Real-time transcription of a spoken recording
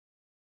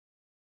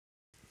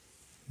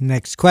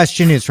Next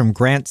question is from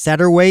Grant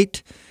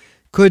Satterwhite.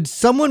 Could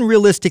someone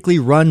realistically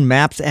run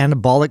MAPS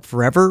Anabolic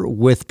forever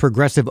with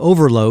progressive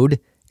overload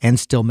and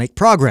still make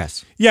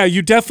progress? Yeah,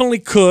 you definitely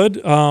could.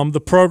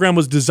 The program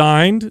was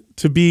designed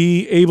to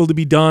be able to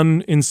be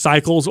done in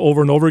cycles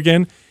over and over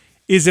again.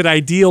 Is it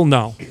ideal?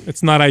 No,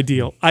 it's not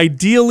ideal.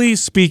 Ideally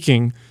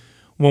speaking,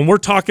 when we're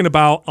talking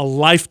about a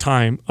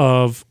lifetime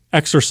of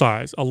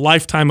exercise, a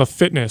lifetime of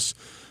fitness,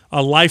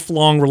 a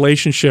lifelong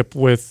relationship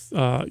with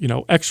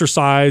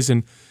exercise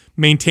and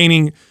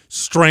maintaining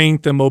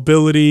strength and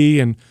mobility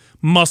and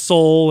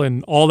muscle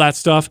and all that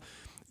stuff,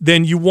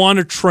 then you want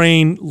to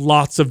train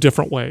lots of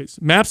different ways.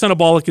 MAPS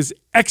Anabolic is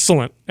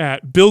excellent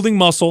at building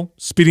muscle,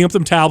 speeding up the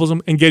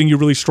metabolism, and getting you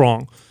really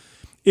strong.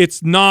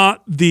 It's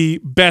not the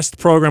best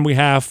program we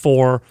have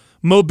for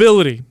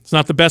mobility. It's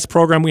not the best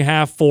program we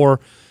have for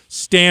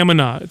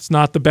stamina. It's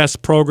not the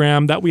best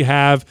program that we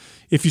have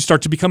if you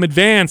start to become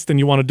advanced and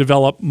you want to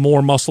develop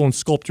more muscle and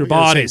sculpt your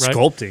body. Right?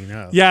 Sculpting,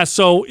 no. Yeah,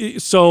 so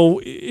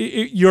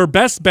your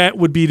best bet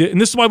would be to,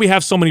 and this is why we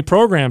have so many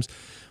programs.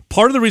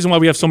 Part of the reason why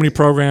we have so many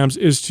programs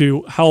is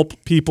to help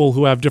people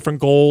who have different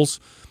goals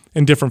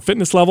and different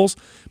fitness levels.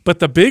 But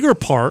the bigger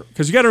part,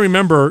 because you got to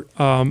remember,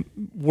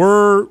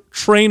 we're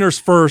trainers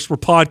first, we're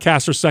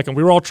podcasters second.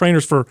 We were all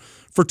trainers for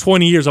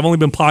 20 years. I've only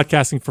been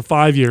podcasting for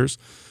 5 years.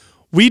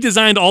 We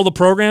designed all the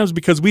programs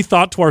because we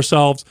thought to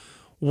ourselves,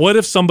 what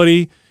if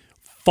somebody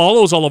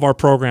follows all of our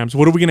programs?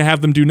 What are we going to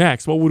have them do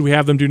next? What would we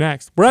have them do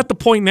next? We're at the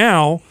point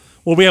now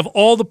where we have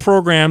all the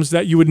programs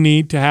that you would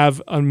need to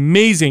have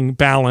amazing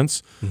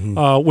balance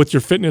with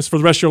your fitness for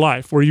the rest of your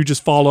life, where you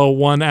just follow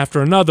one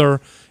after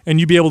another and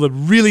you be able to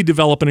really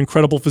develop an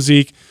incredible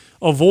physique,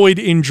 avoid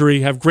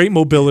injury, have great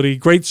mobility,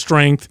 great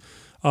strength,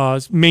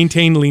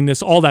 maintain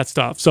leanness, all that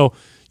stuff. So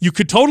you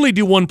could totally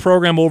do one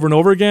program over and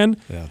over again,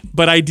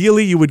 but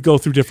ideally you would go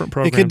through different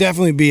programs. It could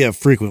definitely be a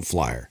frequent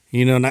flyer,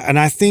 and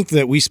I think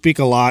that we speak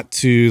a lot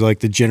to like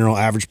the general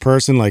average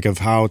person, like of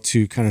how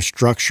to kind of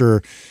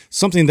structure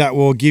something that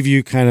will give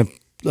you kind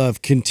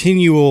of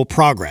continual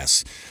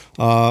progress.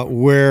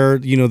 Where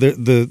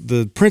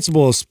the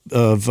principle of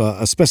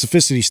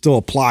specificity still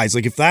applies.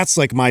 Like if that's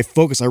like my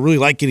focus, I really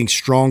like getting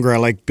stronger. I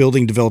like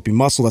building, developing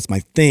muscle. That's my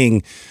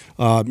thing.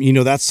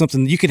 That's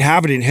something you could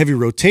have it in heavy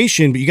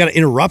rotation, but you got to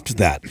interrupt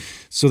that.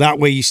 So that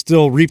way you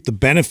still reap the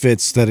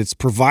benefits that it's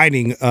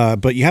providing,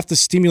 but you have to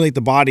stimulate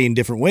the body in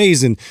different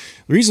ways. And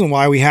the reason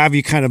why we have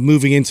you kind of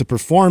moving into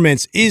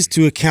performance is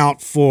to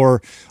account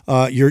for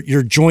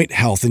your joint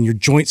health and your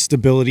joint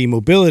stability,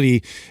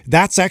 mobility.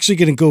 That's actually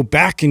going to go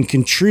back and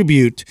contribute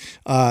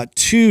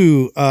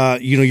to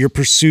your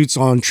pursuits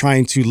on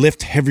trying to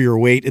lift heavier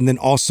weight, and then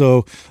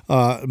also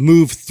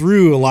move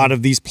through a lot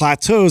of these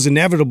plateaus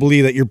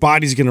inevitably that your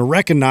body's going to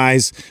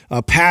recognize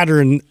a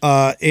pattern,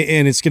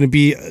 and it's going to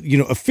be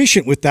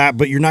efficient with that,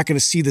 but you're not going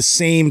to see the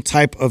same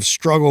type of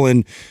struggle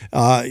and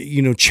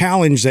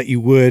challenge that you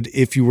would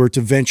if you were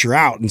to venture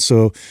out. And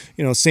so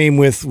same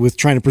with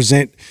trying to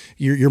present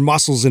your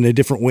muscles in a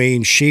different way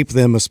and shape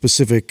them a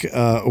specific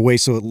way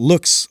so it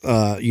looks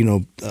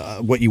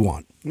what you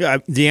want. Yeah,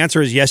 the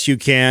answer is yes, you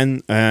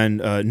can, and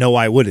no,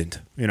 I wouldn't.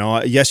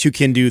 Yes, you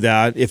can do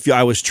that. If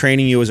I was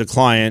training you as a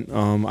client,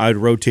 I would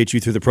rotate you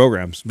through the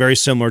programs, very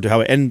similar to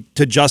how. And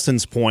to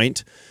Justin's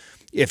point,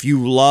 if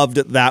you loved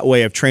that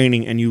way of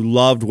training and you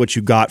loved what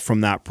you got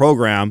from that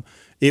program,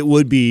 it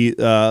would be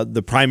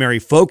the primary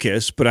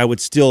focus. But I would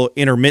still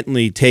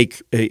intermittently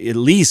take at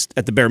least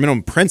at the bare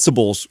minimum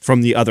principles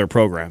from the other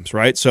programs,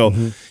 right? So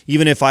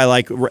even if I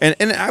like,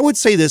 and I would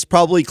say this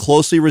probably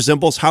closely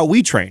resembles how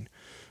we train.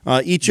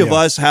 Each of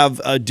us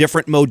have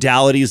different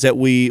modalities that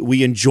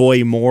we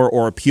enjoy more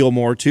or appeal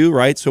more to,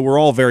 right? So we're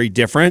all very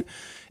different.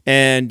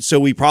 And so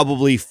we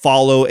probably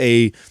follow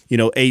a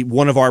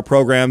one of our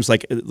programs,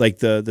 like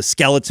the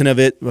skeleton of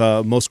it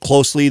most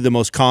closely, the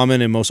most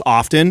common and most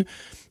often.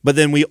 But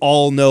then we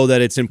all know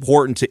that it's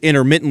important to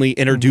intermittently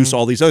introduce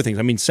all these other things.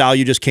 I mean, Sal,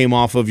 you just came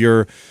off of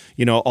your,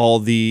 all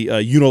the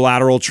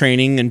unilateral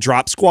training and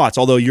drop squats,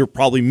 although you're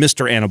probably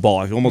Mr.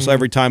 Anabolic. Almost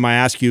every time I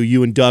ask you,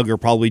 you and Doug are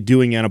probably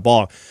doing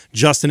anabolic.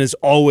 Justin is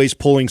always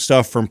pulling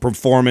stuff from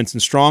performance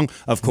and strong.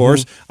 Of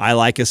course, I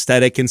like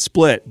aesthetic and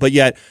split, but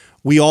yet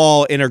we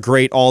all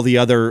integrate all the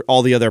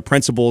other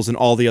principles and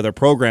all the other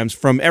programs,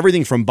 from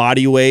everything from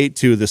body weight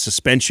to the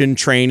suspension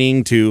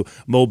training to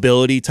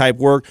mobility type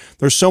work.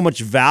 There's so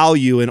much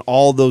value in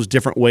all those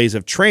different ways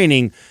of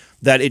training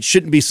that it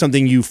shouldn't be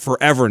something you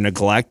forever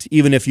neglect,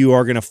 even if you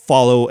are going to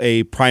follow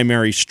a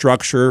primary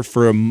structure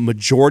for a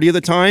majority of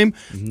the time.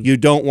 You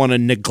don't want to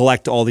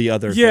neglect all the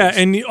other things.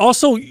 And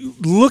also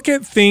look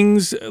at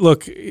things.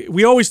 Look,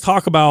 we always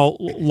talk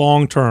about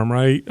long term,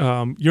 right?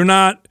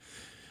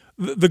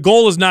 The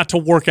goal is not to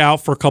work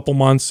out for a couple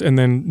months and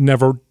then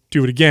never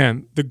do it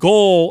again. The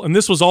goal, and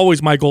this was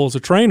always my goal as a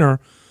trainer,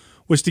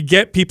 was to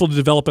get people to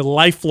develop a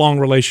lifelong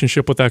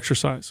relationship with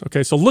exercise.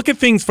 Okay, so look at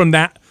things from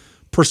that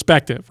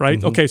perspective,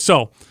 right? Okay,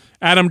 so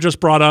Adam just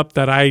brought up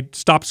that I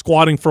stopped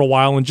squatting for a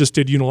while and just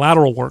did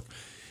unilateral work.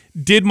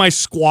 Did my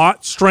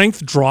squat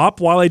strength drop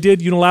while I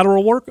did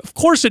unilateral work? Of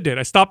course it did.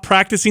 I stopped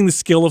practicing the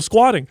skill of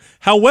squatting.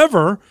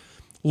 However,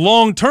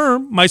 long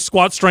term, my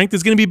squat strength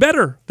is going to be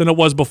better than it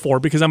was before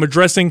because I'm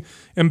addressing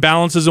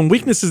imbalances and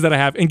weaknesses that I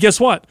have. And guess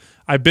what?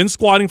 I've been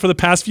squatting for the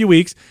past few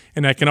weeks,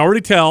 and I can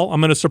already tell I'm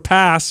going to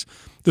surpass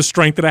the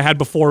strength that I had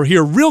before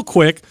here real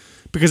quick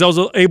because I was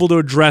able to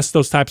address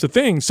those types of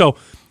things. So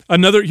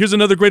here's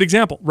another great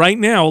example. Right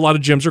now, a lot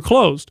of gyms are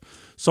closed.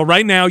 So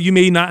right now, you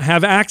may not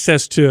have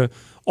access to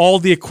all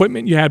the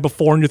equipment you had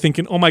before, and you're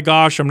thinking, oh my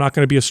gosh, I'm not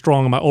going to be as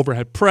strong on my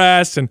overhead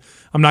press, and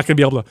I'm not going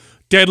to be able to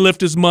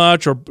deadlift as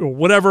much or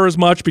whatever as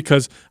much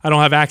because I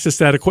don't have access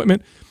to that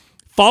equipment.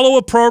 Follow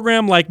a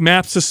program like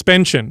MAPS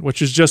Suspension,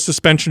 which is just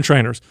suspension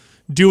trainers.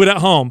 Do it at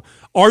home.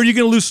 Are you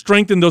going to lose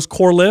strength in those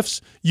core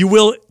lifts? You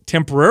will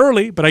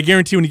temporarily, but I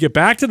guarantee when you get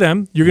back to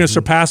them, you're going to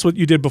surpass what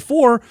you did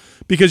before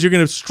because you're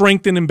going to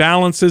strengthen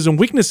imbalances and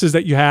weaknesses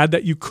that you had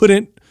that you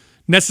couldn't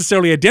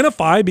necessarily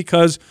identify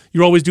because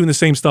you're always doing the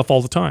same stuff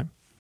all the time.